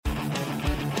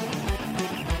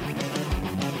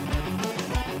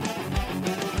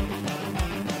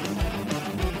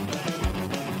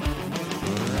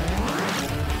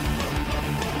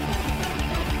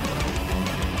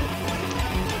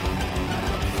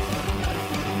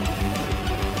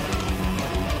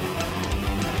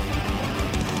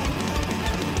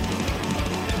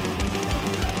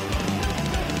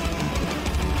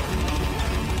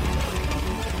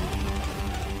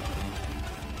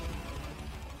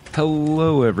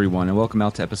Hello, everyone, and welcome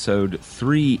out to episode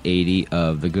 380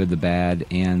 of The Good, the Bad,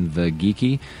 and the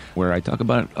Geeky, where I talk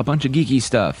about a bunch of geeky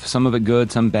stuff. Some of it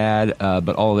good, some bad,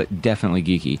 but all of it definitely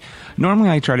geeky. Normally,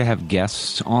 I try to have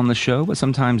guests on the show, but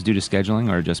sometimes due to scheduling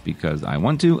or just because I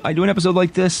want to, I do an episode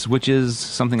like this, which is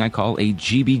something I call a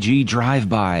GBG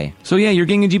drive-by. So yeah, you're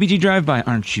getting a GBG drive-by,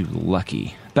 aren't you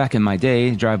lucky? Back in my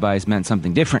day, drive-bys meant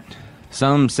something different.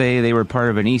 Some say they were part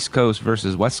of an East Coast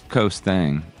versus West Coast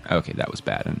thing. Okay, that was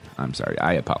bad, and I'm sorry.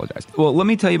 I apologize. Well, let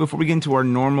me tell you before we get into our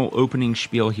normal opening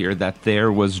spiel here that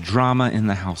there was drama in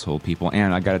the household, people,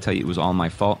 and I gotta tell you, it was all my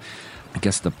fault. I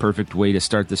guess the perfect way to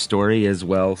start the story is,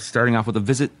 well, starting off with a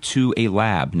visit to a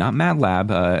lab. Not Mad Lab,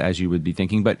 as you would be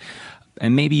thinking, but...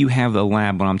 And maybe you have a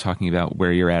lab when I'm talking about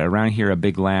where you're at. Around here, a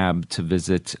big lab to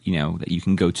visit, that you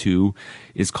can go to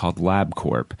is called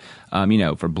LabCorp,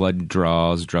 for blood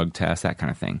draws, drug tests, that kind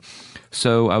of thing.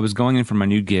 So I was going in for my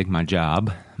new gig, my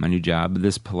new job.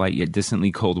 This polite yet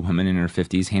distantly cold woman in her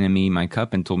 50s handed me my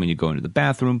cup and told me to go into the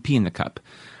bathroom, pee in the cup.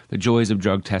 The joys of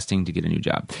drug testing to get a new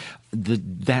job.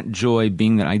 That joy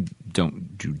being that I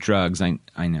don't do drugs.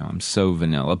 I know, I'm so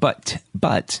vanilla.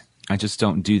 But I just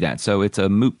don't do that. So it's a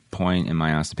moot point in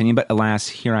my honest opinion. But alas,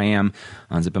 here I am,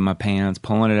 unzipping my pants,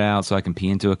 pulling it out so I can pee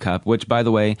into a cup, which, by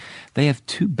the way, they have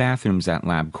 2 bathrooms at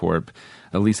LabCorp,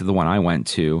 at least the one I went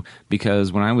to,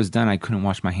 because when I was done, I couldn't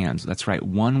wash my hands. That's right.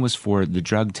 One was for the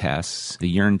drug tests, the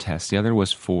urine tests. The other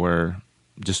was for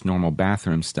just normal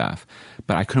bathroom stuff.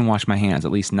 But I couldn't wash my hands,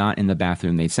 at least not in the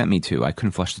bathroom they sent me to. I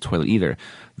couldn't flush the toilet either.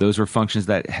 Those were functions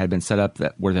that had been set up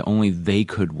that were only they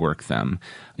could work them.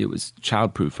 It was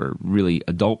child-proof or really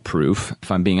adult-proof, if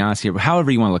I'm being honest here. But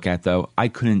however you want to look at it, though, I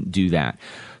couldn't do that.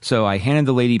 So I handed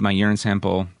the lady my urine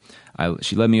sample.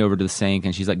 She led me over to the sink,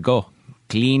 and she's like, "Go,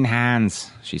 clean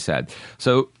hands," she said.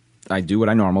 So I do what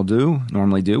I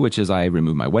normally do, which is I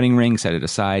remove my wedding ring, set it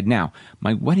aside. Now,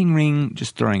 my wedding ring,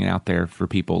 just throwing it out there for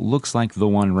people, looks like the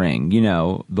One Ring.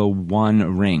 The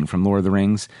One Ring from Lord of the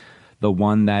Rings. The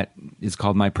one that is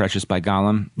called My Precious by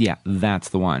Gollum. Yeah, that's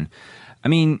the one. I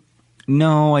mean,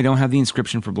 no, I don't have the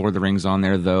inscription for Lord of the Rings on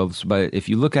there, though. But if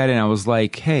you look at it and I was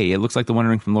like, hey, it looks like the One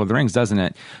Ring from Lord of the Rings, doesn't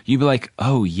it? You'd be like,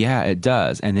 oh, yeah, it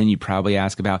does. And then you probably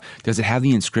ask about, does it have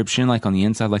the inscription like on the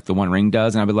inside like the One Ring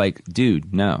does? And I'd be like,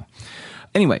 dude, no.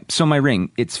 Anyway, so my ring,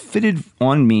 it's fitted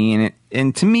on me,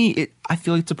 and to me, I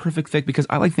feel like it's a perfect fit because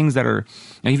I like things that are,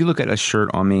 if you look at a shirt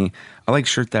on me, I like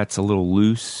shirt that's a little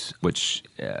loose, which,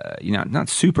 not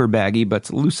super baggy, but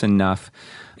it's loose enough,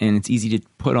 and it's easy to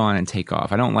put on and take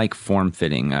off. I don't like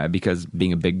form-fitting because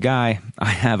being a big guy, I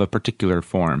have a particular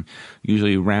form,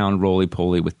 usually round,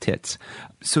 roly-poly with tits.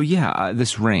 So yeah,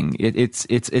 this ring,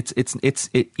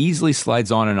 it easily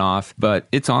slides on and off, but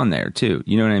it's on there too.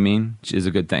 You know what I mean? Which is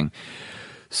a good thing.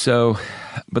 So,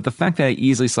 but the fact that it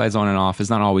easily slides on and off is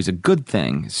not always a good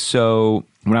thing. So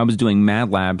when I was doing Mad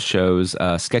Lab shows,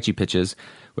 sketchy pitches,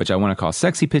 which I want to call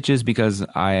sexy pitches because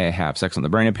I have sex on the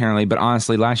brain apparently, but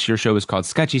honestly, last year's show was called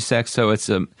Sketchy Sex, so it's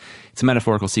a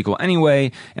metaphorical sequel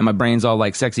anyway, and my brain's all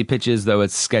like sexy pitches, though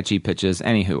it's sketchy pitches.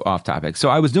 Anywho, off topic. So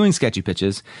I was doing sketchy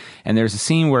pitches, and there's a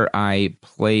scene where I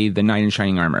play the knight in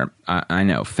shining armor. I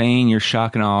know, feign your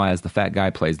shock and awe as the fat guy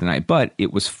plays the knight, but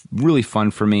it was really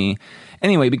fun for me.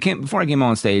 Anyway, before I came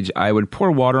on stage, I would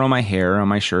pour water on my hair, on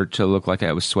my shirt to look like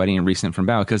I was sweaty and recent from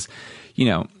battle because,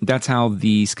 that's how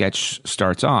the sketch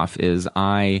starts off, is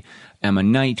I am a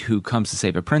knight who comes to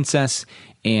save a princess,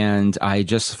 and I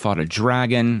just fought a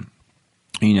dragon,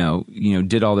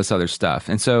 did all this other stuff.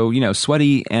 And so,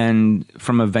 sweaty and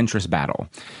from a venturous battle.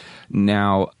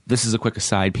 Now, this is a quick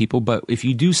aside, people, but if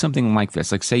you do something like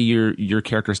this, like say your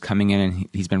character's coming in and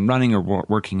he's been running or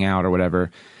working out or whatever,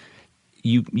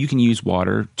 you can use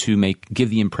water to give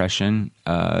the impression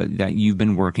that you've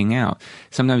been working out.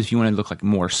 Sometimes if you want to look like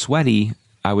more sweaty,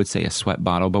 I would say a sweat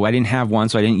bottle, but I didn't have one,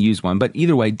 so I didn't use one. But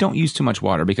either way, don't use too much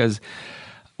water because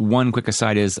one quick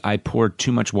aside is I poured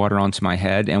too much water onto my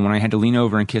head, and when I had to lean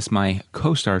over and kiss my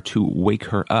co-star to wake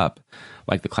her up,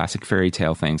 like the classic fairy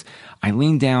tale things, I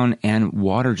leaned down and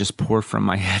water just poured from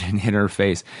my head and hit her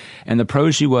face. And the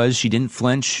pro she didn't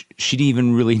flinch. She didn't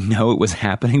even really know it was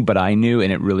happening, but I knew,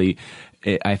 and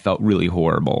I felt really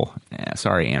horrible.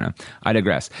 Sorry, Anna. I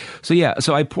digress. So yeah,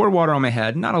 so I poured water on my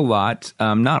head. Not a lot,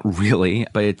 not really,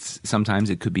 but sometimes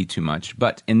it could be too much.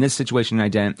 But in this situation, I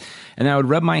didn't. And then I would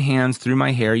rub my hands through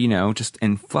my hair,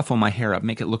 and fluffle my hair up,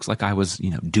 make it look like I was,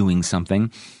 doing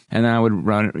something. And then I would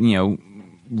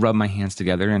rub my hands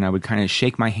together, and I would kind of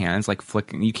shake my hands, like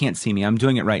flicking. You can't see me. I'm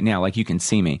doing it right now, like you can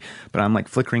see me. But I'm like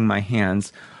flickering my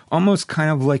hands, almost kind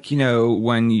of like,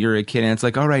 when you're a kid and it's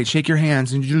like, all right, shake your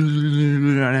hands.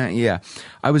 Yeah,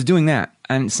 I was doing that.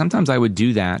 And sometimes I would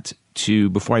do that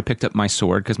before I picked up my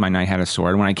sword, because my knight had a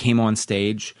sword. When I came on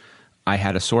stage, I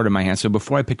had a sword in my hand. So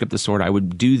before I picked up the sword, I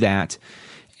would do that.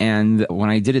 And when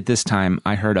I did it this time,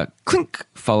 I heard a clink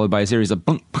followed by a series of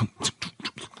bunk, bunk,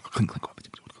 clink, clink.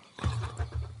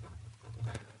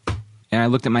 And I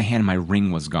looked at my hand and my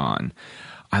ring was gone.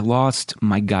 I lost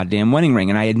my goddamn wedding ring,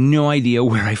 and I had no idea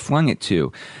where I flung it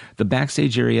to. The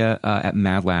backstage area at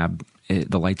Mad Lab,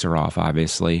 the lights are off,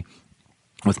 obviously,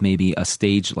 with maybe a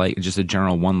stage light, just a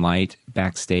general one light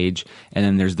backstage. And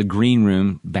then there's the green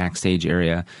room backstage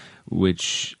area,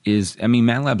 which is, I mean,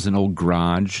 Mad Lab's an old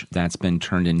garage that's been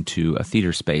turned into a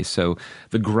theater space. So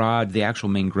the garage, the actual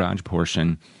main garage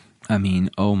portion, I mean,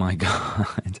 oh my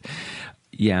God.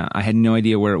 Yeah, I had no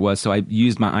idea where it was. So I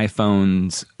used my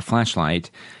iPhone's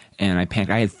flashlight and I panicked.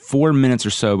 I had 4 minutes or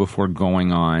so before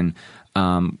going on,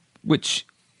 which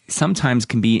sometimes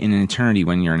can be an eternity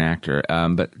when you're an actor.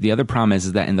 But the other problem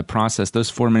is that in the process, those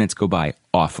 4 minutes go by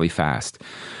awfully fast.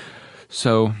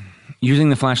 So using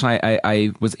the flashlight,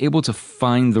 I was able to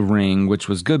find the ring, which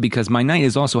was good because my knight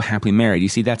is also happily married. You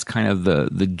see, that's kind of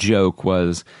the joke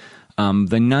was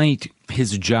the knight,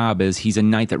 his job is he's a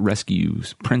knight that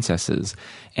rescues princesses.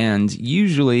 And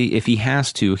usually if he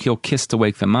has to, he'll kiss to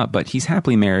wake them up. But he's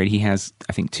happily married. He has,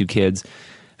 I think, 2 kids,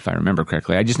 if I remember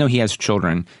correctly. I just know he has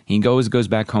children. He goes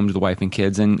back home to the wife and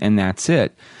kids, and that's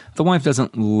it. The wife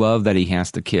doesn't love that he has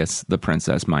to kiss the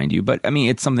princess, mind you. But, I mean,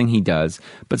 it's something he does.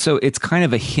 But so it's kind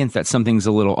of a hint that something's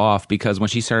a little off because when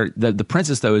she started, the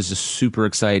princess, though, is just super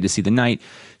excited to see the knight.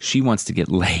 She wants to get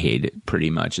laid, pretty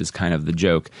much, is kind of the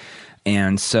joke.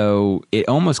 And so it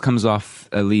almost comes off,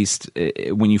 at least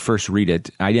when you first read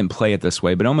it, I didn't play it this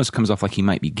way, but it almost comes off like he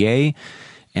might be gay.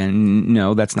 And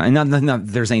no, that's not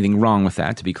there's anything wrong with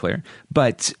that, to be clear.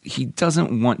 But he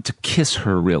doesn't want to kiss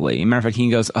her, really. Matter of fact,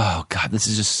 he goes, oh, God, this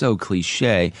is just so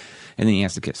cliche. And then he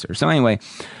has to kiss her. So anyway,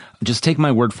 just take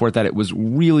my word for it that it was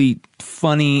really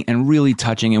funny and really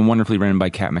touching and wonderfully written by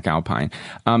Kat McAlpine.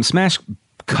 Smash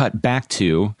cut back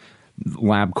to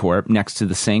LabCorp next to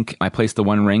the sink. I placed the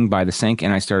one ring by the sink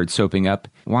and I started soaping up.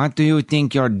 What do you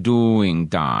think you're doing,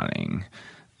 darling?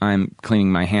 I'm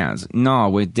cleaning my hands. No,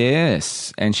 with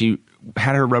this. And she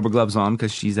had her rubber gloves on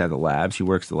because she's at the lab. She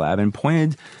works the lab and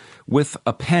pointed with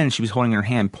a pen she was holding in her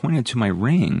hand, pointed to my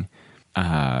ring.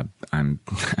 I'm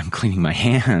cleaning my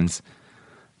hands.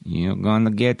 You're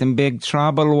gonna get in big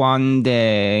trouble one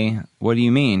day. What do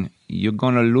you mean? You're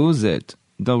gonna lose it.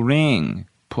 The ring.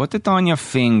 Put it on your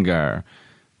finger.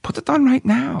 Put it on right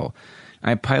now.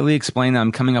 I politely explained that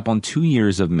I'm coming up on 2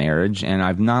 years of marriage, and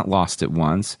I've not lost it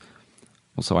once.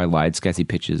 Well, so I lied. Scazzy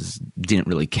Pitches didn't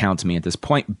really count to me at this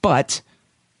point, but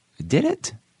did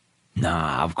it?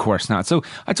 Nah, of course not. So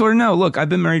I told her, no, look, I've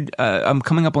been married. I'm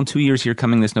coming up on 2 years here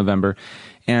coming this November,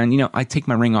 and, I take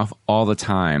my ring off all the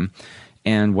time.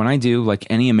 And when I do, like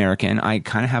any American, I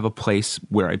kind of have a place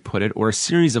where I put it or a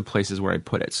series of places where I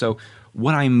put it. So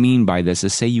what I mean by this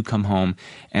is, say you come home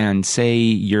and say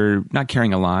you're not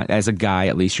carrying a lot. As a guy,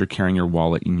 at least you're carrying your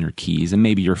wallet and your keys and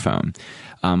maybe your phone.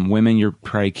 Women, you're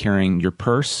probably carrying your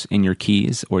purse and your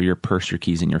keys, or your purse, your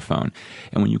keys, and your phone.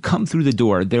 And when you come through the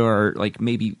door, there are like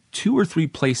maybe 2 or 3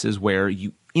 places where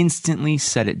you instantly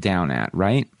set it down at,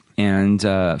 right? And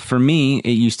for me,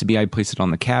 it used to be I'd place it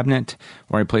on the cabinet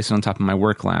or I'd place it on top of my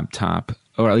work laptop.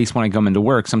 Or at least when I come into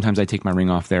work, sometimes I take my ring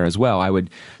off there as well. I would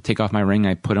take off my ring,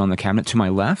 I put it on the cabinet to my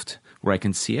left where I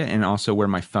can see it, and also where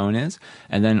my phone is.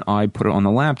 And then I put it on the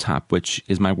laptop, which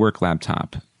is my work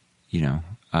laptop.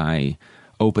 I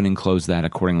open and close that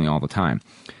accordingly all the time.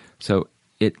 So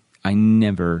I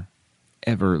never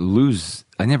lose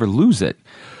it.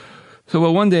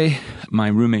 So one day, my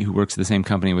roommate who works at the same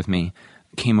company with me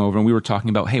came over and we were talking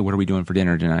about, hey, what are we doing for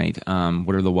dinner tonight?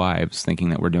 What are the wives thinking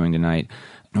that we're doing tonight?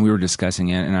 And we were discussing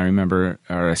it, and I remember,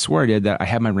 or I swear I did, that I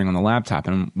had my ring on the laptop,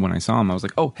 and when I saw him, I was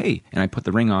like, oh, hey, and I put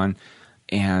the ring on,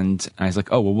 and I was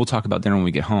like, oh, well, we'll talk about dinner when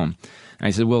we get home. And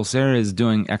I said, well, Sarah is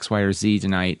doing X, Y, or Z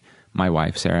tonight, my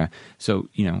wife, Sarah, so,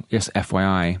 just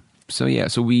FYI. So, yeah,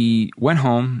 so we went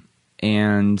home,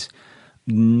 and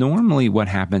normally what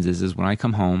happens is when I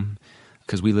come home,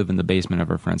 because we live in the basement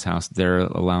of our friend's house, they're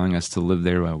allowing us to live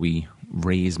there while we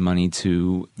raise money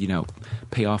to,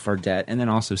 pay off our debt and then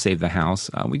also save the house.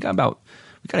 We got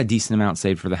a decent amount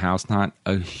saved for the house, not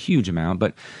a huge amount,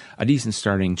 but a decent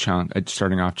starting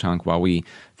off chunk while we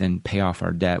then pay off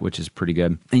our debt, which is pretty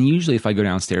good. And usually if I go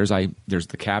downstairs, there's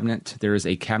the cabinet. There is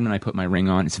a cabinet I put my ring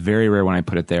on. It's very rare when I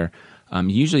put it there.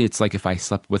 Usually it's like if I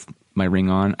slept with my ring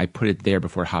on, I put it there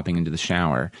before hopping into the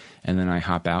shower, and then I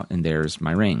hop out and there's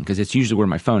my ring, because it's usually where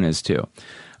my phone is too.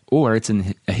 Or it's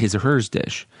in his or hers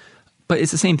dish. But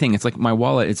it's the same thing. It's like my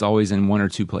wallet, it's always in 1 or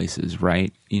 2 places,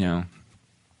 right?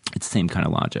 It's the same kind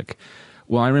of logic.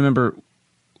 Well, I remember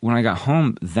when I got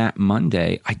home that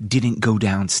Monday, I didn't go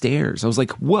downstairs. I was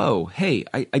like, whoa, hey,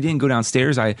 I didn't go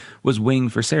downstairs. I was waiting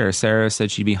for Sarah. Sarah said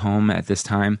she'd be home at this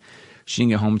time. She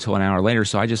didn't get home until an hour later,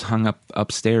 so I just hung up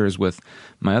upstairs with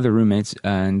my other roommates,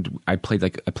 and I played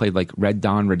like Red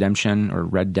Dawn Redemption or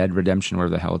Red Dead Redemption,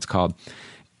 whatever the hell it's called.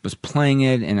 Was playing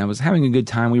it, and I was having a good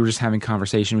time. We were just having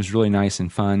conversation. It was really nice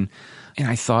and fun, and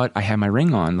I thought I had my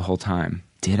ring on the whole time.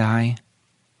 Did I?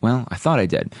 Well, I thought I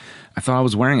did. I thought I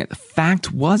was wearing it. The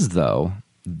fact was, though,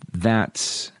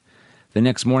 that the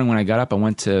next morning when I got up, I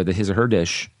went to the his or her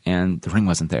dish, and the ring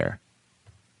wasn't there.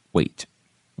 Wait,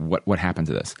 what happened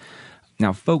to this?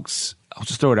 Now, folks, I'll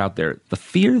just throw it out there. The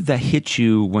fear that hits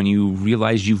you when you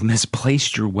realize you've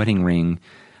misplaced your wedding ring,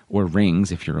 or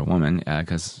rings if you're a woman,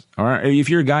 or if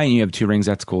you're a guy and you have 2 rings,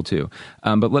 that's cool too.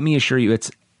 But let me assure you,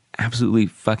 it's absolutely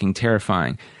fucking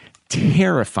terrifying.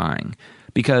 Terrifying.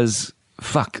 Because,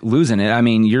 fuck, losing it. I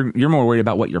mean, you're more worried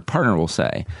about what your partner will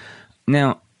say.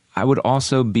 Now, I would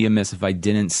also be amiss if I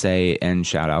didn't say and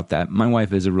shout out that my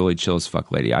wife is a really chill as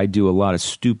fuck lady. I do a lot of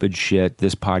stupid shit,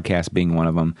 this podcast being one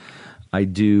of them. I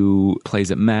do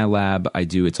plays at Mad Lab. I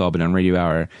do It's All Been on Radio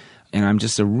Hour. And I'm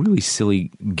just a really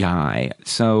silly guy.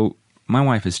 So my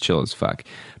wife is chill as fuck.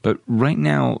 But right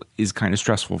now is kind of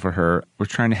stressful for her. We're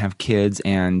trying to have kids,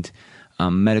 and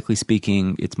medically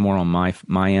speaking, it's more on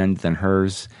my end than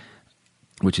hers,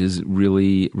 which is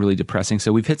really, really depressing.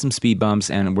 So we've hit some speed bumps,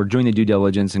 and we're doing the due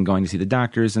diligence and going to see the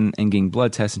doctors and getting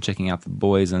blood tests and checking out the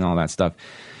boys and all that stuff.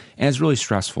 And it's really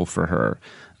stressful for her.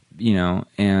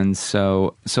 And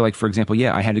so like, for example,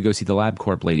 I had to go see the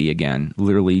LabCorp lady again,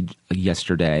 literally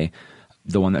yesterday,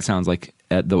 the one that sounds like,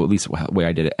 at least the way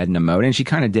I did it, Edna Mode. And she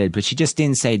kind of did, but she just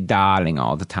didn't say darling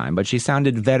all the time, but she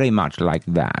sounded very much like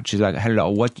that. She's like, hello,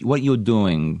 what you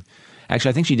doing? Actually,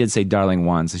 I think she did say darling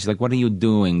once. She's like, what are you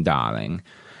doing, darling?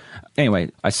 Anyway,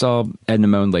 I saw Edna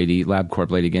Mode lady, LabCorp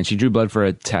lady again. She drew blood for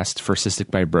a test for cystic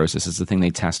fibrosis. It's the thing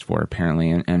they test for, apparently.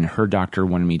 And her doctor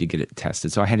wanted me to get it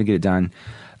tested. So I had to get it done.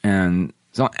 And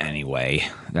so anyway,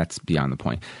 that's beyond the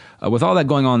point. With all that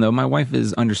going on, though, my wife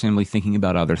is understandably thinking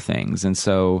about other things. And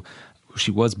so she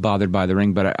was bothered by the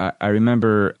ring, but I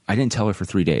remember I didn't tell her for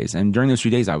 3 days. And during those 3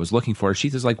 days, I was looking for her. She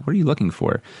was like, what are you looking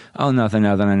for? Oh, nothing.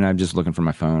 And I'm just looking for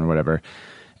my phone or whatever.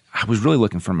 I was really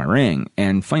looking for my ring.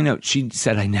 And funny note, she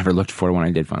said I never looked for it when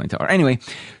I did finally tell her. Anyway,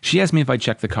 she asked me if I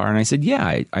checked the car. And I said,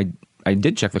 yeah, I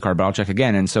did check the car, but I'll check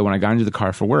again. And so when I got into the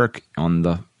car for work on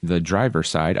the driver's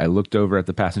side, I looked over at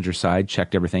the passenger side,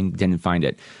 checked everything, didn't find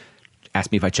it.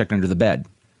 Asked me if I checked under the bed.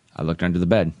 I looked under the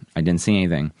bed. I didn't see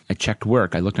anything. I checked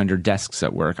work. I looked under desks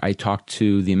at work. I talked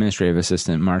to the administrative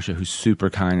assistant, Marcia, who's super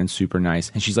kind and super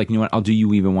nice. And she's like, you know what? I'll do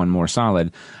you even one more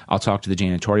solid. I'll talk to the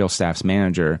janitorial staff's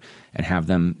manager and have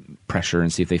them pressure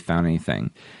and see if they found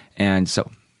anything. And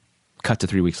so, cut to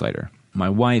 3 weeks later. My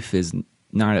wife is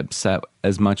not upset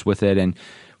as much with it, and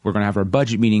we're going to have our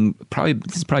budget meeting.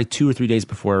 This is probably 2 or 3 days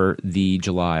before the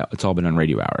July It's All Been on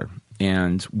Radio Hour.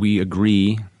 And we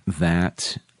agree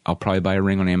that I'll probably buy a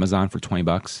ring on Amazon for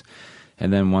 $20,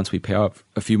 and then once we pay off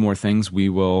a few more things, we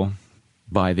will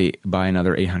buy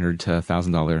another $800 to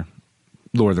 $1,000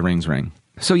 Lord of the Rings ring.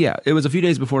 So yeah, it was a few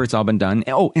days before It's All Been Done.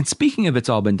 Oh, and speaking of It's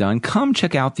All Been Done, come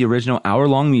check out the original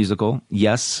hour-long musical.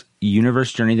 Yes,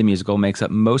 Universe Journey the Musical makes up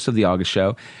most of the August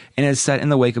show, and is set in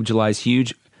the wake of July's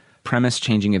huge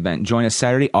premise-changing event. Join us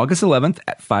Saturday, August 11th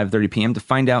at 5:30 p.m. to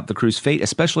find out the crew's fate,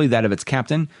 especially that of its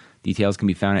captain. Details can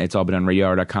be found at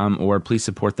itsallbeenonradiohour.com, or please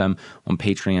support them on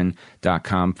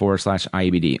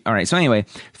patreon.com/IEBD. All right, so anyway, a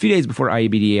few days before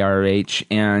IEBD ARH,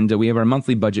 and we have our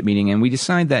monthly budget meeting, and we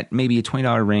decide that maybe a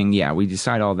 $20 ring, we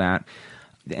decide all that.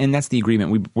 And that's the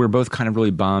agreement. We're both kind of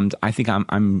really bummed. I think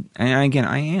I'm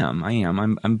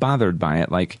bothered by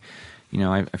it. Like,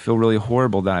 I feel really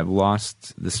horrible that I've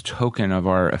lost this token of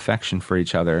our affection for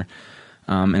each other.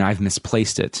 And I've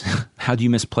misplaced it. How do you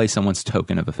misplace someone's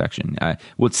token of affection?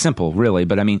 Well, it's simple, really,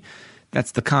 but I mean,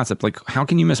 that's the concept. Like, how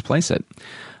can you misplace it?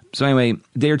 So anyway,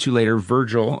 a day or two later,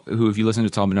 Virgil, who, if you listen to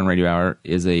It's All Been on Radio Hour,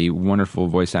 is a wonderful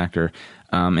voice actor,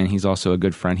 and he's also a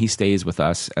good friend. He stays with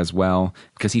us as well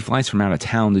because he flies from out of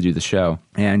town to do the show.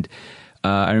 And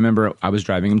I remember I was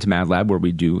driving him to Mad Lab, where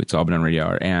we do It's All Been on Radio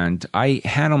Hour, and I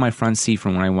had on my front seat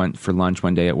from when I went for lunch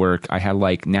one day at work, I had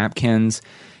like napkins,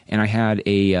 and I had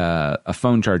a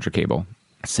phone charger cable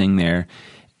sitting there,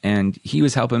 and he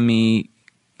was helping me.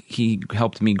 He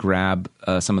helped me grab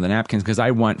some of the napkins because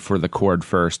I went for the cord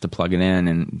first to plug it in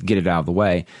and get it out of the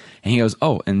way. And he goes,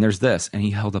 oh, and there's this. And he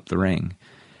held up the ring.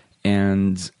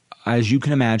 And as you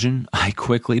can imagine, I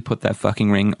quickly put that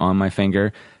fucking ring on my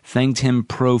finger, thanked him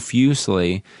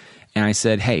profusely, and I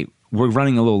said, hey, we're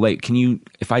running a little late.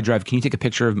 If I drive, can you take a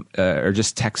picture of, or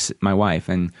just text my wife,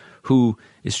 and who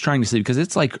is trying to sleep, because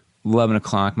it's like 11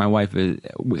 o'clock. My wife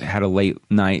had a late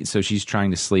night, so she's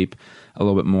trying to sleep a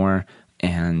little bit more.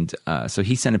 And so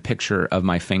he sent a picture of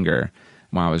my finger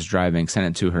while I was driving, sent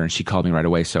it to her, and she called me right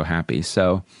away, so happy.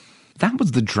 So that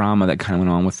was the drama that kind of went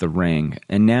on with the ring.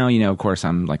 And now, of course,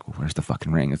 I'm like, where's the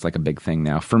fucking ring? It's like a big thing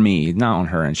now for me, not on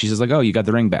her. And she's just like, oh, you got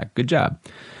the ring back. Good job.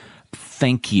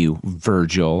 Thank you,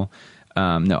 Virgil.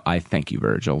 No, I thank you,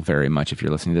 Virgil, very much if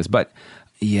you're listening to this. But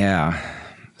yeah,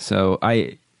 so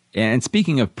and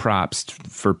speaking of props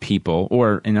for people,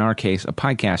 or in our case, a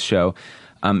podcast show,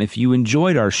 if you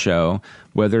enjoyed our show,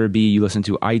 whether it be you listen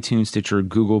to iTunes, Stitcher,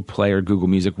 Google Play, or Google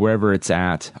Music, wherever it's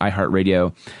at,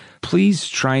 iHeartRadio, please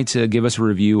try to give us a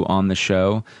review on the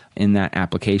show in that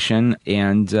application.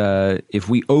 And if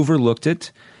we overlooked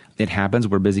it, it happens.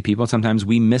 We're busy people. Sometimes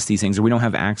we miss these things, or we don't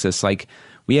have access. Like,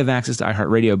 we have access to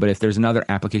iHeartRadio, but if there's another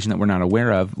application that we're not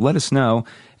aware of, let us know.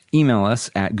 Email us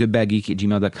at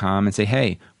goodbadgeeky@gmail.com and say,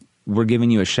 hey, we're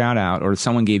giving you a shout out, or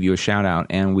someone gave you a shout out,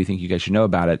 and we think you guys should know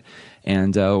about it.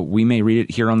 And we may read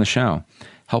it here on the show.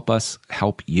 Help us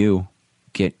help you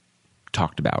get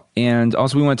talked about. And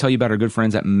also, we want to tell you about our good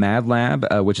friends at Mad Lab,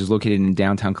 which is located in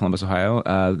downtown Columbus, Ohio.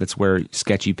 That's where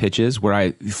Sketchy pitches, where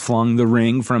I flung the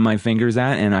ring from my fingers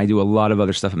at, and I do a lot of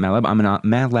other stuff at Mad Lab. I'm a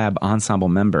Mad Lab Ensemble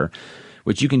member,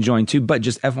 which you can join too. But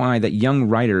just FYI, that Young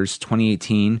Writers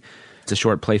 2018, it's a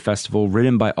short play festival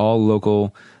written by all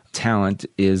local talent,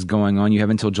 is going on. You have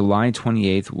until July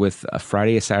 28th with a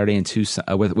Friday, a Saturday, and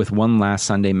with one last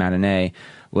Sunday matinee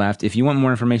left. If you want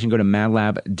more information, go to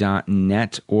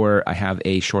madlab.net, or I have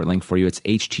a short link for you. It's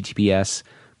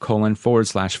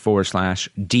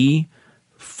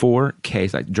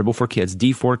https://d4k, like dribble for kids,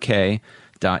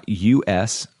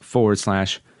 d4k.us/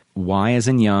 Y as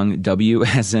in young, W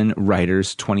as in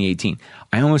writers 2018.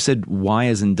 I almost said Y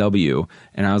as in W,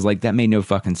 and I was like, that made no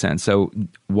fucking sense. So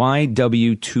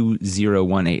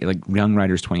YW2018, like Young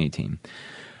Writers 2018.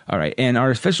 All right, and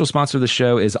our official sponsor of the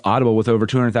show is Audible, with over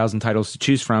 200,000 titles to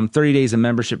choose from, 30 days of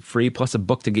membership free, plus a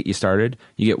book to get you started.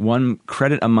 You get 1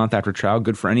 credit a month after trial,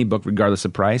 good for any book regardless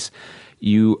of price.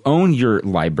 You own your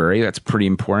library, that's pretty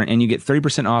important, and you get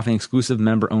 30% off in exclusive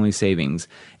member-only savings.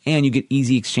 And you get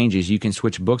easy exchanges. You can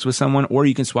switch books with someone, or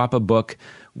you can swap a book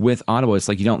with Audible. It's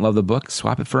like, you don't love the book,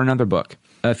 swap it for another book.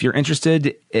 If you're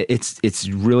interested, it's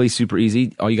really super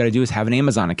easy. All you got to do is have an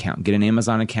Amazon account. Get an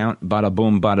Amazon account, bada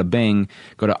boom, bada bing.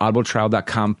 Go to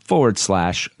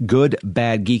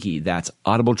audibletrial.com/goodbadgeeky. That's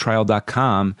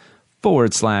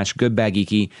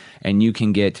audibletrial.com/goodbadgeeky, and you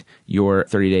can get your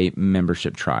 30-day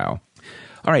membership trial.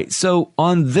 All right, so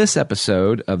on this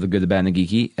episode of The Good, the Bad, and the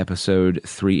Geeky, episode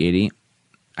 380,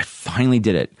 I finally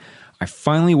did it. I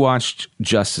finally watched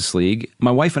Justice League. My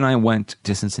wife and I went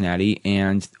to Cincinnati,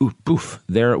 and boof,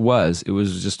 there it was. It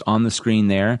was just on the screen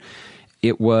there.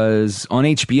 It was on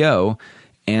HBO,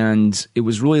 and it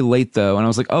was really late, though, and I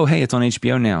was like, oh, hey, it's on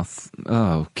HBO now.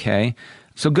 Okay.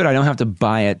 So good, I don't have to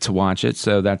buy it to watch it,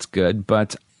 so that's good.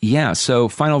 But yeah, so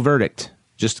final verdict,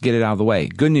 just to get it out of the way.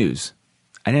 Good news.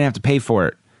 I didn't have to pay for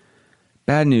it.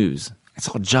 Bad news. It's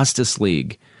all Justice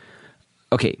League.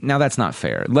 Okay, now that's not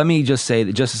fair. Let me just say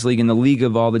that Justice League, in the league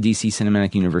of all the DC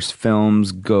Cinematic Universe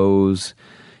films,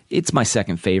 it's my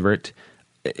second favorite.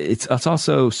 It's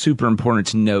also super important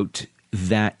to note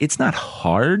that it's not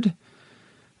hard,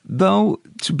 though,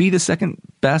 to be the second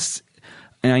best.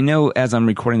 And I know as I'm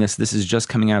recording this is just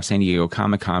coming out of San Diego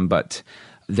Comic-Con, but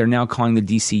they're now calling the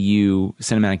DCU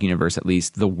Cinematic Universe, at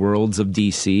least, the Worlds of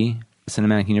DC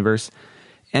Cinematic Universe.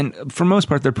 And for most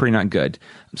part, they're pretty not good.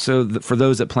 So for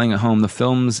those that playing at home, the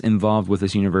films involved with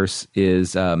this universe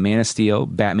is Man of Steel,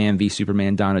 Batman v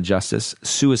Superman, Dawn of Justice,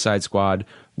 Suicide Squad,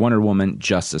 Wonder Woman,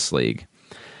 Justice League.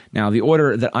 Now, the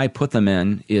order that I put them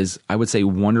in is, I would say,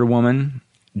 Wonder Woman,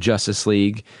 Justice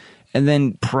League, and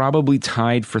then probably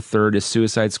tied for third is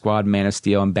Suicide Squad, Man of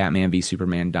Steel, and Batman v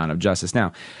Superman, Dawn of Justice.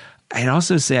 Now, I'd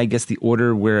also say, I guess, the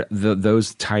order where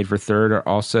those tied for third are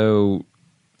also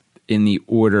in the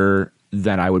order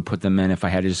that I would put them in if I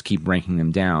had to just keep ranking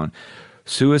them down.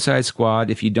 Suicide Squad,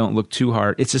 if you don't look too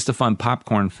hard, it's just a fun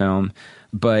popcorn film,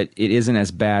 but it isn't as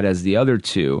bad as the other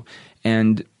two.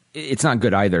 And it's not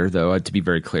good either, though, to be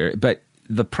very clear. But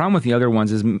the problem with the other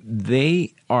ones is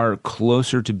they are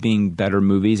closer to being better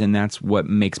movies, and that's what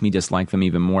makes me dislike them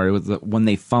even more. When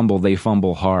they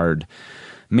fumble hard.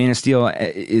 Man of Steel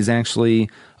is actually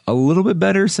a little bit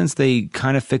better, since they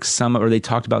kind of fixed they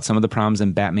talked about some of the problems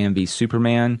in Batman v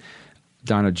Superman.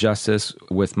 Dawn of Justice,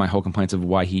 with my whole complaints of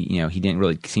why he didn't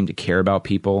really seem to care about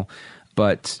people.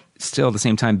 But still, at the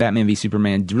same time, Batman v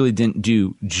Superman really didn't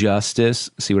do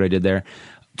justice. See what I did there?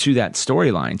 to that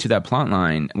storyline, to that plot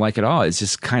line, like at all. It's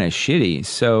just kind of shitty.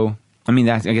 So, I mean,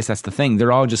 I guess that's the thing.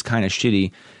 They're all just kind of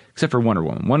shitty, except for Wonder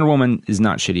Woman. Wonder Woman is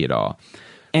not shitty at all.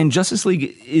 And Justice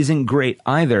League isn't great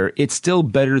either. It's still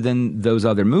better than those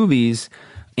other movies.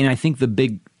 And I think the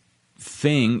big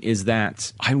thing is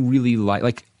that I really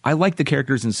I like the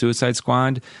characters in Suicide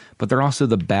Squad, but they're also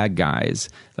the bad guys.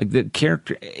 Like the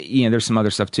character, there's some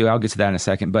other stuff too. I'll get to that in a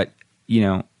second. But,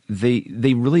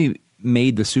 they really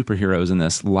made the superheroes in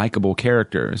this likable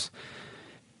characters.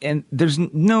 And there's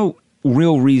no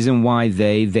real reason why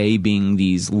they being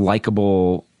these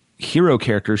likable hero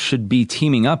characters should be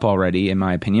teaming up already, in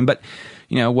my opinion. But,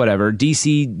 whatever.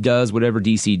 DC does whatever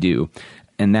DC do.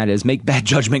 And that is make bad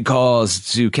judgment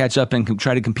calls to catch up and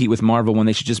try to compete with Marvel when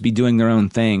they should just be doing their own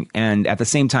thing. And at the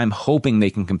same time, hoping they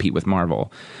can compete with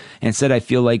Marvel. And instead, I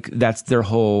feel like that's their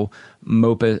whole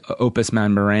opus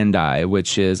memorandi,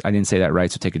 which is, I didn't say that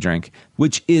right, so take a drink,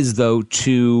 which is, though,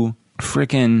 to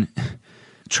frickin'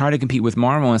 try to compete with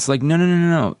Marvel. And it's like,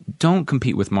 no. Don't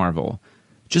compete with Marvel.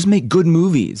 Just make good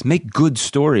movies. Make good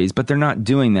stories. But they're not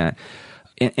doing that.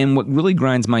 And what really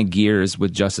grinds my gears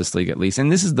with Justice League, at least,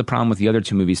 and this is the problem with the other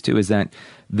two movies too, is that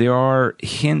there are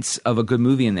hints of a good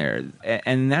movie in there.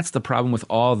 And that's the problem with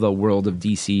all the world of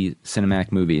DC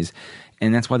cinematic movies.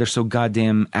 And that's why they're so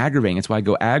goddamn aggravating. That's why I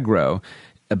go aggro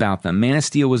about them. Man of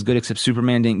Steel was good, except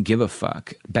Superman didn't give a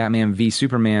fuck. Batman v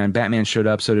Superman, Batman showed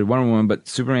up, so did Wonder Woman, but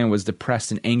Superman was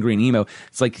depressed and angry and emo.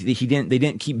 It's like they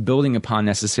didn't keep building upon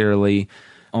necessarily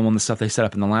on the stuff they set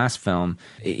up in the last film.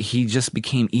 He just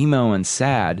became emo and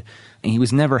sad, and he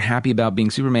was never happy about being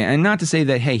Superman. And not to say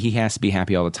that, hey, he has to be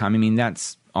happy all the time. I mean,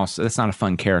 that's not a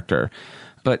fun character.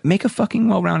 But make a fucking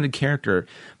well-rounded character.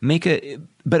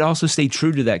 But also stay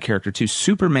true to that character too.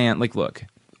 Superman, look,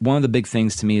 one of the big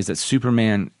things to me is that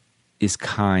Superman is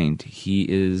kind.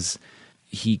 He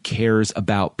cares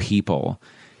about people,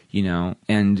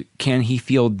 and can he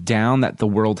feel down that the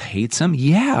world hates him?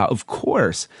 Yeah, of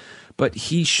course. But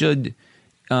he should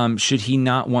he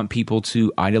not want people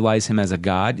to idolize him as a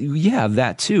god? Yeah,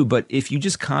 that too. But if you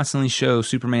just constantly show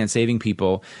Superman saving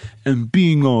people and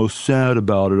being all sad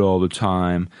about it all the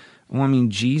time, well, I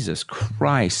mean, Jesus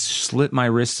Christ, slit my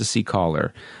wrist to see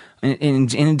Caller.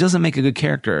 And it doesn't make a good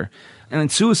character. And then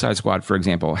Suicide Squad, for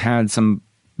example, had some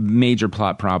major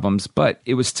plot problems, but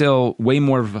it was still way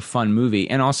more of a fun movie.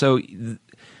 And also,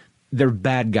 they're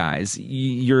bad guys.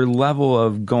 Your level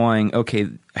of going, okay,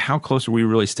 how close are we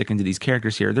really sticking to these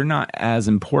characters here? They're not as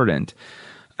important.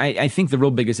 I think the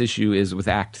real biggest issue is with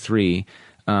Act 3,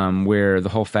 where the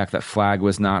whole fact that Flag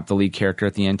was not the lead character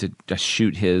at the end to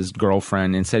shoot his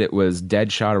girlfriend. Instead, it was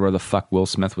Deadshot or where the fuck Will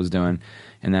Smith was doing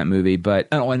in that movie. But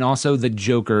and also the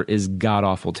Joker is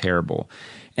god-awful terrible.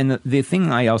 And the thing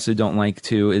I also don't like,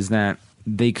 too, is that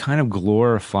they kind of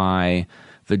glorify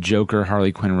the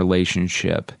Joker-Harley Quinn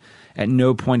relationship. At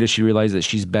no point does she realize that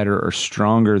she's better or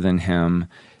stronger than him,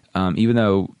 even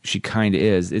though she kind of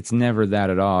is. It's never that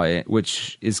at all,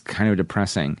 which is kind of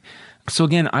depressing. So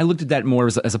again, I looked at that more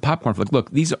as a popcorn flick.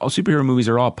 Look, these superhero movies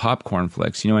are all popcorn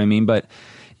flicks, you know what I mean? But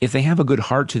if they have a good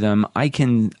heart to them, I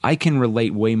can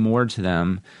relate way more to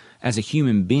them as a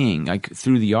human being, like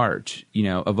through the art,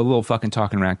 of a little fucking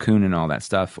talking raccoon and all that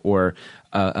stuff, or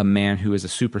a man who is a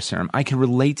super serum. I can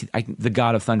relate to the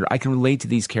God of Thunder. I can relate to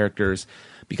these characters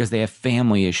because they have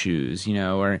family issues,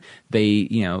 or they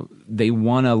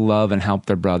want to love and help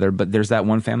their brother, but there's that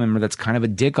one family member that's kind of a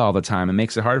dick all the time and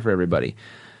makes it hard for everybody.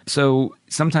 So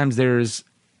sometimes there's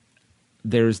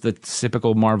the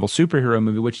typical Marvel superhero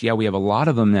movie, which, yeah, we have a lot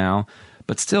of them now,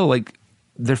 but still,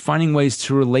 they're finding ways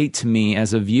to relate to me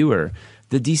as a viewer.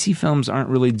 The DC films aren't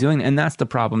really doing, and that's the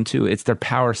problem too. It's their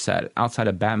power set. Outside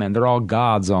of Batman, they're all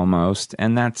gods almost,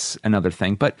 and that's another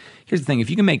thing. But here's the thing: if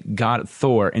you can make God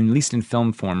Thor, at least in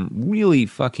film form, really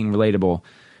fucking relatable,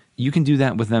 you can do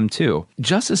that with them too.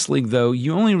 Justice League, though,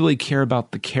 you only really care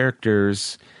about the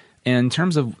characters. And in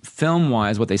terms of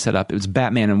film-wise, what they set up, it was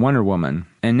Batman and Wonder Woman.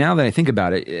 And now that I think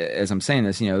about it, as I'm saying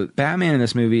this, Batman in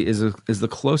this movie is the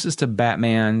closest to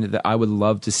Batman that I would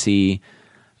love to see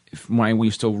when we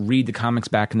used to read the comics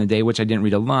back in the day, which I didn't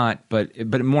read a lot, but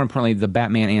more importantly, the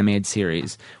Batman animated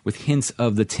series with hints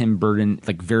of the Tim Burton,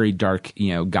 very dark,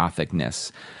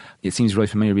 gothicness. It seems really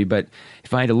familiar to me, but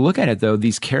if I had to look at it, though,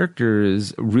 these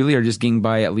characters really are just getting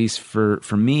by, at least for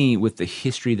me, with the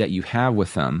history that you have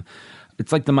with them.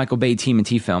 It's like the Michael Bay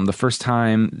TMNT film. The first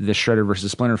time the Shredder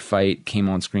versus Splinter fight came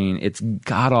on screen, it's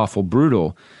god-awful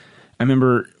brutal. I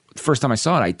remember the first time I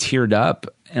saw it, I teared up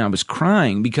and I was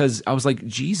crying because I was like,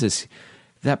 Jesus,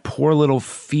 that poor little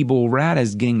feeble rat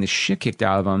is getting the shit kicked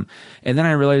out of him. And then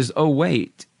I realized, oh,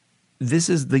 wait, this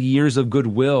is the years of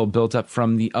goodwill built up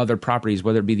from the other properties,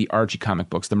 whether it be the Archie comic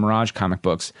books, the Mirage comic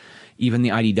books, even the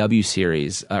IDW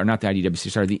series, or not the IDW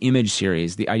series, sorry, the Image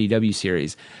series, the IDW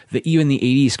series, even the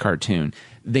 80s cartoon.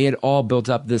 They had all built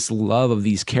up this love of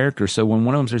these characters. So when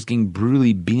one of them starts getting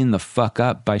brutally beaten the fuck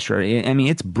up by Shredder, I mean,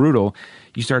 it's brutal.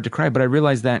 You start to cry. But I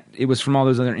realized that it was from all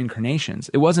those other incarnations.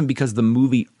 It wasn't because the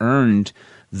movie earned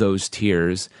those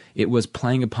tears. It was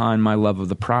playing upon my love of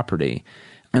the property.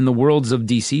 And the worlds of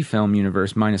DC film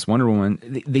universe, minus Wonder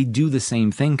Woman, they do the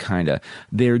same thing, kind of.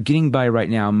 They're getting by right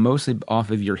now mostly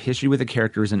off of your history with the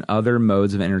characters and other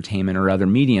modes of entertainment or other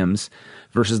mediums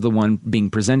versus the one being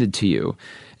presented to you.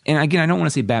 And again, I don't want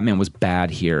to say Batman was bad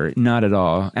here. Not at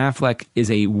all. Affleck is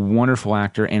a wonderful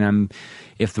actor, and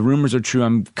if the rumors are true,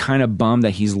 I'm kind of bummed that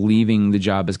he's leaving the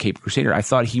job as Caped Crusader. I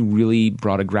thought he really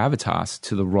brought a gravitas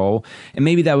to the role. And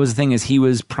maybe that was the thing, is he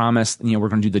was promised, we're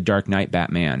going to do the Dark Knight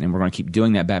Batman, and we're going to keep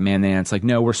doing that Batman. And it's like,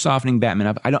 no, we're softening Batman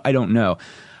up. I don't know.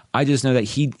 I just know that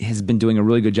he has been doing a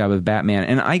really good job of Batman.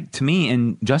 And to me,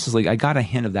 in Justice League, I got a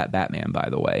hint of that Batman, by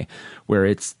the way, where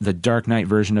it's the Dark Knight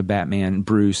version of Batman,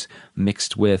 Bruce,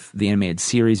 mixed with the animated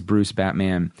series Bruce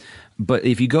Batman. But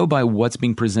if you go by what's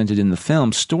being presented in the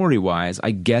film, story-wise,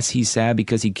 I guess he's sad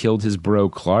because he killed his bro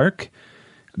Clark,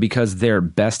 because they're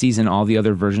besties in all the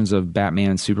other versions of Batman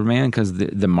and Superman, because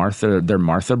they're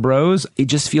Martha bros. It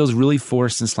just feels really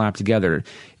forced and slapped together.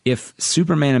 If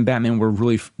Superman and Batman were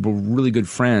really good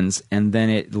friends, and then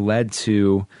it led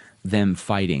to them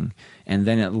fighting, and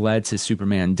then it led to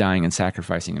Superman dying and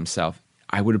sacrificing himself,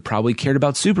 I would have probably cared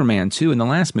about Superman too in the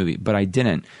last movie, but I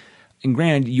didn't. And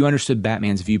granted, you understood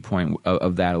Batman's viewpoint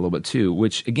of that a little bit too,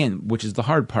 which is the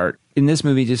hard part. In this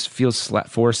movie, it just feels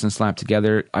forced and slapped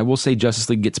together. I will say Justice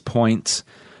League gets points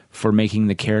for making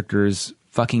the characters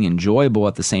fucking enjoyable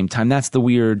at the same time. That's the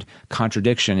weird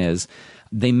contradiction, is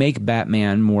they make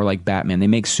Batman more like Batman. They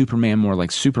make Superman more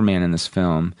like Superman in this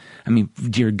film. I mean,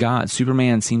 dear God,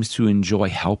 Superman seems to enjoy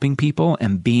helping people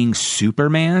and being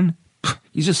Superman.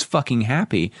 He's just fucking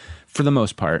happy for the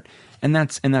most part. And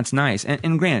that's nice.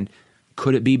 And granted,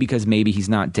 could it be because maybe he's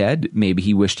not dead? Maybe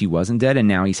he wished he wasn't dead and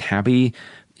now he's happy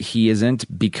he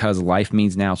isn't because life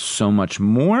means now so much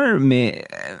more? I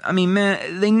mean,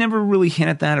 man, they never really hint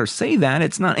at that or say that.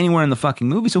 It's not anywhere in the fucking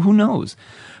movie, so who knows?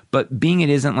 But being it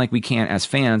isn't, like, we can't, as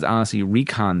fans, honestly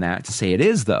recon that to say it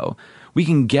is, though. We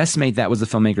can guesstimate that was the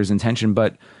filmmaker's intention,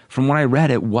 but from what I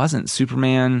read, it wasn't.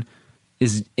 Superman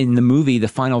is, in the movie, the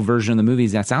final version of the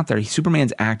movies that's out there,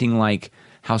 Superman's acting like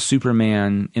how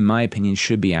Superman, in my opinion,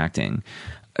 should be acting.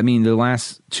 I mean, the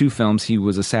last two films, he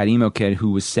was a sad emo kid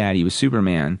who was sad he was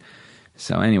Superman.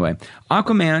 So anyway,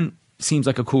 Aquaman seems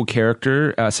like a cool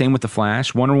character. Same with The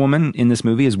Flash. Wonder Woman in this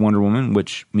movie is Wonder Woman,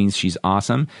 which means she's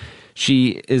awesome.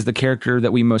 She is the character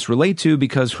that we most relate to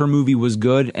because her movie was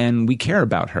good and we care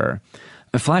about her.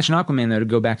 The Flash and Aquaman, though, to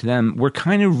go back to them, we're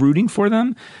kind of rooting for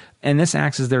them. And this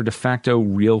acts as their de facto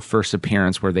real first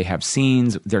appearance where they have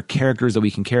scenes, they're characters that we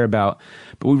can care about.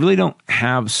 But we really don't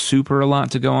have super a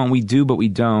lot to go on. We do, but we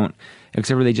don't.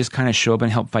 Except for they just kind of show up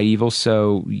and help fight evil.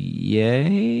 So,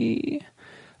 yay.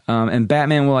 And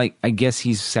Batman, well, I guess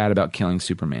he's sad about killing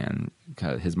Superman,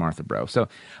 his Martha bro. So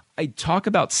I talk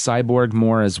about Cyborg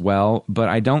more as well, but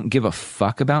I don't give a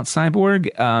fuck about Cyborg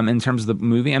in terms of the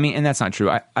movie. I mean, and that's not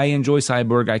true. I enjoy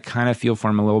Cyborg. I kind of feel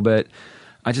for him a little bit.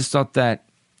 I just thought that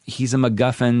he's a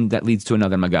MacGuffin that leads to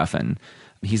another MacGuffin.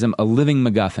 He's a living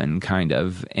MacGuffin, kind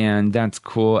of, and that's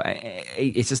cool.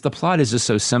 It's just the plot is just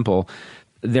so simple.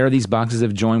 There are these boxes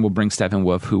of join will bring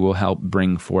Steppenwolf, who will help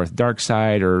bring forth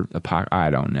Darkseid or I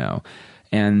don't know,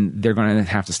 and they're going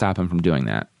to have to stop him from doing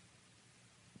that.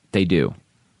 They do.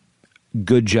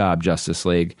 Good job, Justice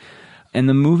League. And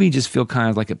the movie just feel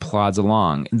kind of like it plods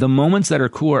along. The moments that are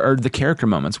cool are the character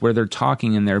moments where they're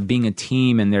talking and they're being a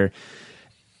team and they're,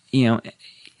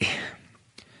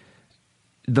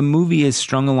 the movie is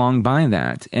strung along by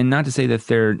that. And not to say that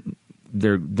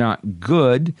they're not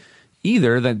good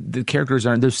either, that the characters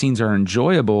aren't, those scenes are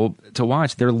enjoyable to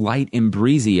watch. They're light and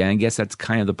breezy. And I guess that's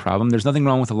kind of the problem. There's nothing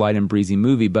wrong with a light and breezy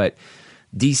movie, but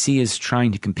DC is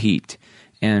trying to compete.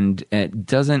 And it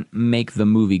doesn't make the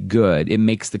movie good. It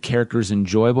makes the characters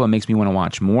enjoyable. It makes me want to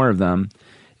watch more of them.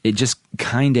 It just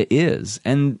kind of is.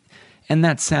 And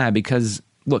that's sad because,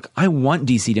 look, I want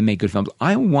DC to make good films.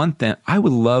 I want them. I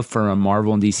would love for a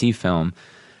Marvel and DC film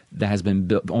that has been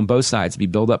built on both sides to be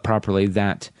built up properly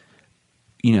that,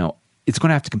 it's going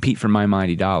to have to compete for my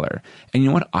mighty dollar. And you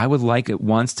know what? I would like it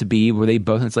once to be where they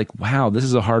both, it's like, wow, this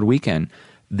is a hard weekend.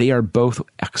 They are both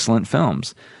excellent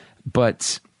films.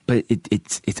 But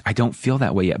it's I don't feel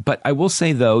that way yet. But I will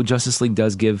say, though, Justice League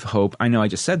does give hope. I know I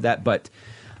just said that, but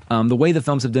The way the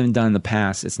films have been done in the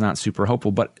past, it's not super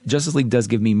hopeful, but Justice League does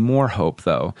give me more hope,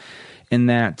 though, in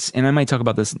that, and I might talk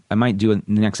about this, I might do it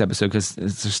in the next episode because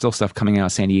there's still stuff coming out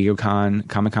of San Diego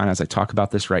Comic-Con as I talk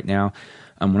about this right now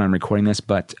when I'm recording this,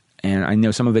 and I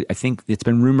know some of it, I think it's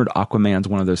been rumored Aquaman's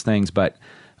one of those things, but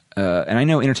and I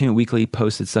know Entertainment Weekly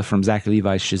posted stuff from Zachary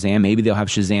Levi's Shazam. Maybe they'll have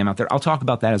Shazam out there. I'll talk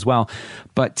about that as well.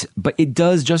 But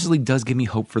Justice League does give me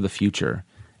hope for the future.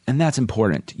 And that's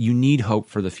important. You need hope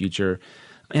for the future.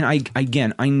 And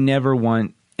I never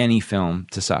want any film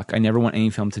to suck. I never want any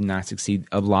film to not succeed.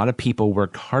 A lot of people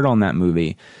worked hard on that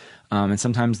movie. And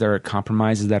sometimes there are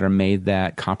compromises that are made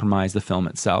that compromise the film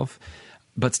itself.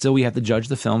 But still, we have to judge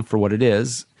the film for what it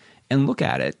is and look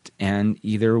at it. And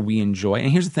either we enjoy.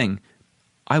 And here's the thing.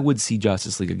 I would see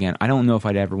Justice League again. I don't know if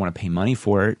I'd ever want to pay money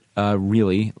for it,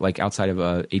 really, like outside of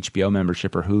a HBO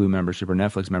membership or Hulu membership or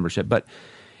Netflix membership. But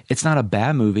it's not a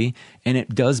bad movie, and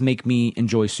it does make me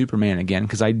enjoy Superman again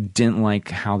because I didn't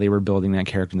like how they were building that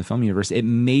character in the film universe. It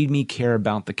made me care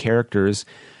about the characters,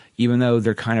 even though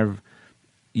they're kind of,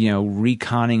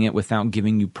 reconning it without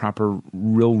giving you proper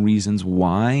real reasons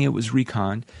why it was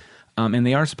reconned. And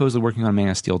they are supposedly working on Man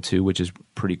of Steel 2, which is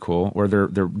pretty cool, or they're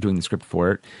doing the script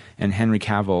for it. And Henry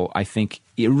Cavill, I think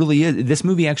it really is. This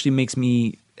movie actually makes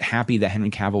me happy that Henry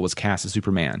Cavill was cast as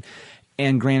Superman.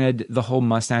 And granted, the whole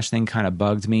mustache thing kind of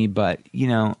bugged me, but,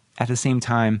 at the same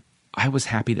time, I was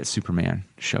happy that Superman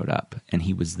showed up and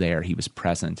he was there. He was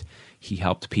present. He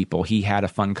helped people. He had a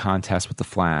fun contest with the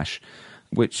Flash,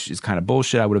 which is kind of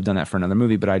bullshit. I would have done that for another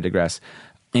movie, but I digress.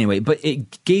 Anyway, but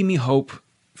it gave me hope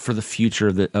for the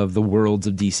future of the worlds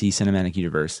of DC Cinematic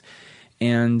Universe.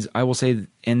 And I will say,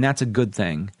 and that's a good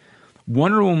thing.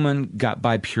 Wonder Woman got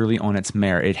by purely on its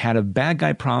merit. It had a bad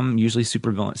guy problem, usually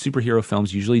superhero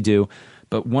films usually do,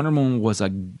 but Wonder Woman was a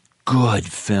good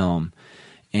film.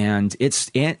 And it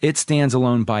stands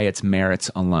alone by its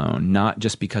merits alone, not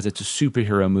just because it's a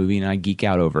superhero movie and I geek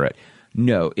out over it.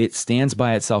 No, it stands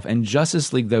by itself. And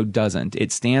Justice League, though, doesn't.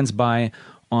 It stands by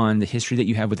on the history that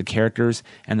you have with the characters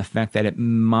and the fact that it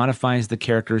modifies the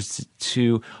characters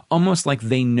to almost like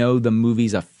they know the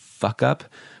movie's a fuck up,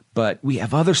 but we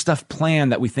have other stuff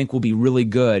planned that we think will be really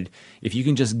good. If you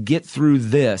can just get through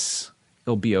this,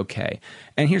 it'll be okay.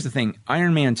 And here's the thing.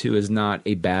 Iron Man 2 is not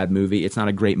a bad movie. It's not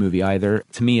a great movie either.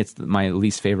 To me, it's my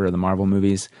least favorite of the Marvel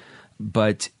movies.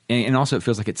 But, and also it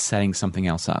feels like it's setting something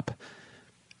else up.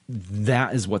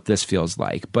 That is what this feels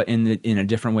like, but in a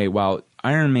different way. While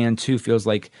Iron Man 2 feels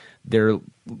like they're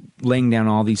laying down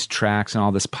all these tracks and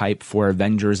all this pipe for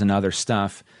Avengers and other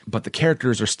stuff, but the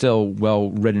characters are still well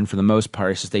written for the most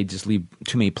part. It's just they just leave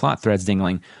too many plot threads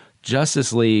dingling.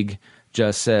 Justice League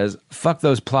just says, fuck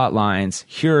those plot lines.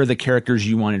 Here are the characters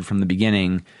you wanted from the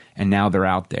beginning, and now they're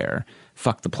out there.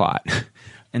 Fuck the plot.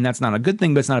 And that's not a good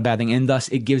thing, but it's not a bad thing. And thus,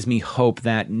 it gives me hope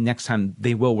that next time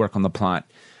they will work on the plot.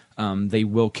 They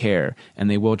will care, and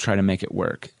they will try to make it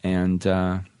work. And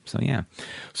so, yeah.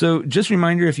 So just a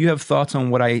reminder, if you have thoughts on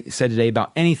what I said today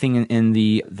about anything in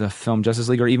the film Justice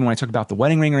League, or even when I talk about the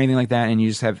wedding ring or anything like that, and you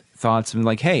just have thoughts and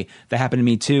like, hey, that happened to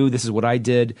me too. This is what I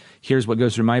did. Here's what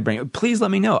goes through my brain. Please let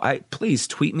me know. Please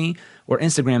tweet me or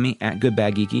Instagram me at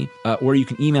goodbadgeeky, or you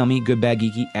can email me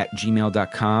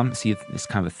goodbadgeeky@gmail.com. See if it's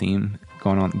kind of a theme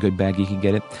going on. Good Bad Geeky,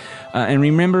 get it? And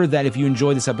remember that if you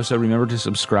enjoy this episode, remember to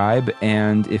subscribe.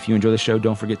 And if you enjoy the show,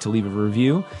 don't forget to leave a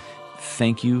review.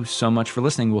 Thank you so much for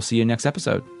listening. We'll see you next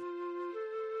episode.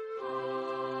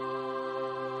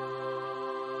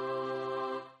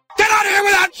 Get out of here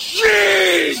without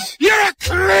cheese! You're a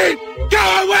creep!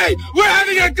 Go away! We're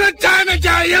having a good time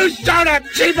until you showed up,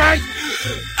 cheapers!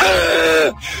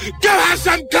 Go have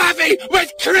some coffee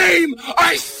with cream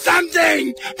or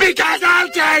something! Because I'll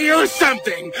tell you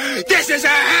something! This is a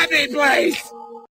happy place!